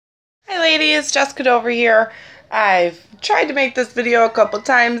ladies, Jessica over here. I've tried to make this video a couple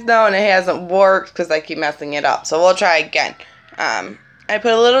times now and it hasn't worked because I keep messing it up. So we'll try again. I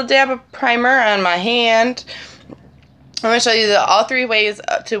put a little dab of primer on my hand. I'm going to show you all three ways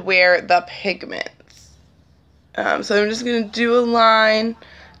to wear the pigments. So I'm just going to do a line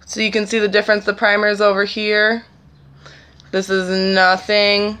so you can see the difference. The primer is over here. This is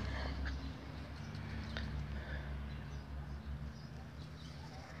nothing.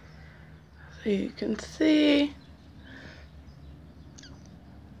 So you can see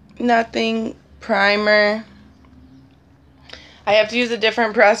nothing primer. I have to use a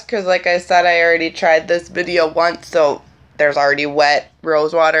different brush because like I said, I already tried this video once, so there's already wet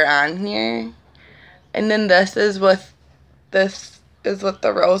rose water on here. And then this is with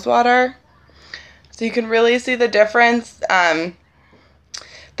the rose water. So you can really see the difference. The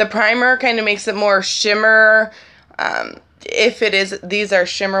primer kind of makes it more shimmer. If it is, these are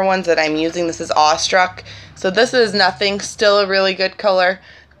shimmer ones that I'm using. This is Awestruck. So this is nothing, still a really good color.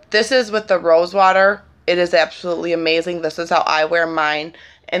 This is with the rose water. It is absolutely amazing. This is how I wear mine.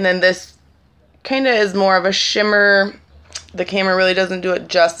 And then this kind of is more of a shimmer. The camera really doesn't do it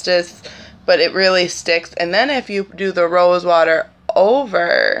justice, but it really sticks. And then if you do the rose water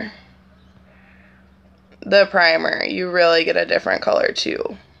over the primer, you really get a different color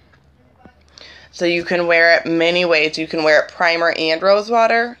too. So you can wear it many ways. You can wear it primer and rose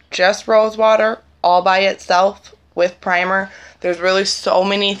water, just rose water, all by itself with primer. There's really so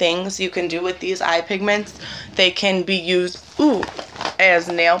many things you can do with these eye pigments. They can be used, as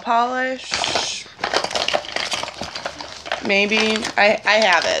nail polish. Maybe, I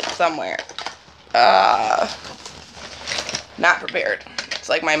have it somewhere. Not prepared. It's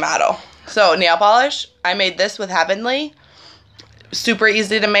like my motto. So nail polish, I made this with Heavenly. Super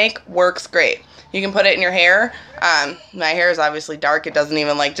easy to make, works great. You can put it in your hair. My hair is obviously dark. It doesn't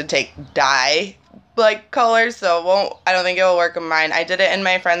even like to take dye like colors, so I don't think it will work in mine. I did it in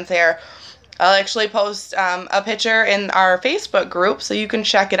my friend's hair. I'll actually post a picture in our Facebook group so you can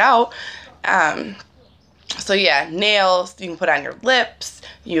check it out. So yeah, nails, you can put on your lips,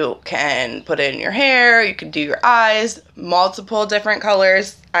 you can put it in your hair, you can do your eyes, multiple different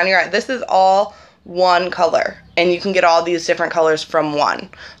colors on your eye. This is all one color, and you can get all these different colors from one.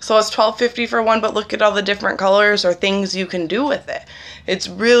 So it's $12.50 for one, but look at all the different colors or things you can do with it. It's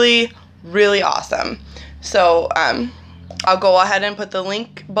really, really awesome. So I'll go ahead and put the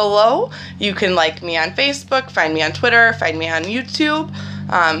link below. You can like me on Facebook, find me on Twitter, find me on YouTube.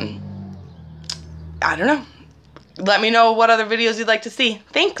 I don't know. Let me know what other videos you'd like to see.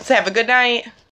 Thanks. Have a good night.